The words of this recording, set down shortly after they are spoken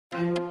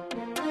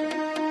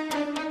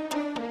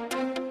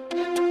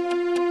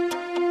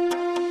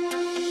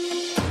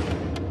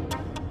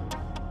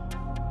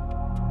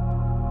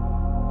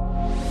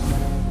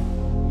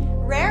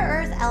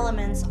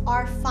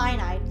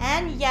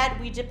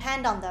we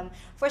depend on them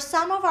for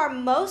some of our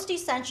most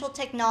essential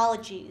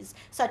technologies,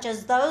 such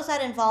as those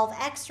that involve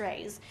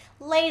X-rays,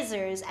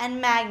 lasers, and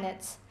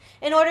magnets.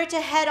 In order to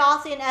head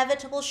off the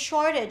inevitable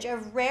shortage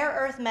of rare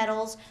earth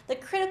metals, the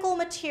Critical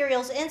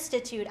Materials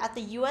Institute at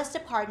the U.S.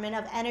 Department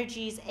of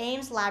Energy's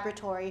Ames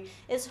laboratory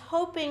is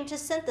hoping to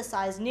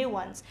synthesize new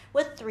ones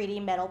with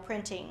 3D metal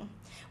printing.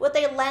 With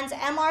a Lens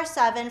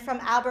MR7 from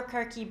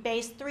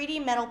Albuquerque-based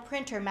 3D metal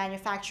printer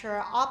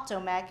manufacturer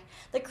Optomech,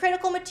 the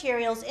Critical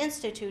Materials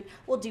Institute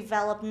will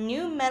develop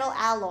new metal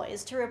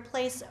alloys to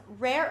replace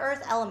rare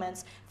earth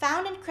elements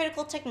found in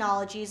critical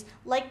technologies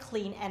like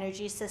clean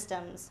energy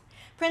systems.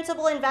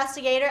 Principal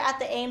investigator at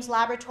the Ames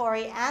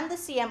laboratory and the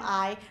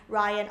CMI,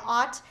 Ryan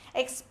Ott,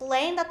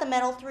 explained that the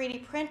metal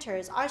 3D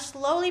printers are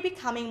slowly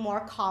becoming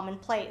more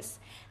commonplace.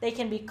 They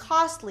can be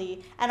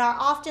costly and are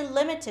often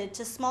limited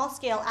to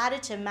small-scale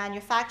additive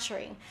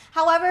manufacturing.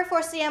 However, for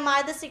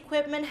CMI, this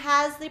equipment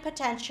has the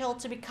potential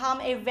to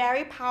become a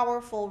very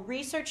powerful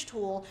research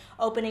tool,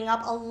 opening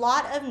up a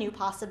lot of new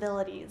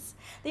possibilities.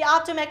 The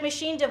Optomech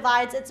machine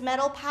divides its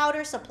metal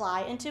powder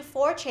supply into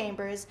 4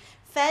 chambers,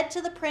 fed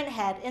to the print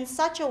head in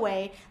such a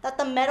way that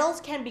the metals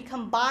can be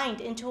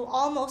combined into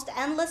almost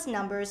endless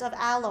numbers of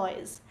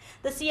alloys.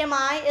 The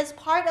CMI is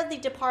part of the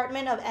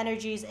Department of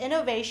Energy's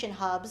Innovation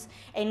Hubs,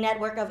 a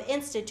network of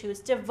institutes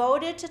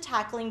devoted to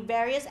tackling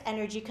various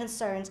energy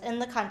concerns in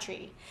the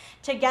country.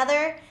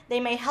 Together, they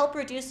may help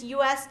reduce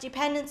U.S.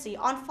 dependency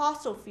on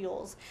fossil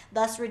fuels,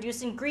 thus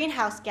reducing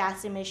greenhouse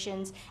gas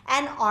emissions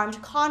and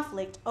armed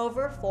conflict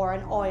over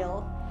foreign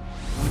oil.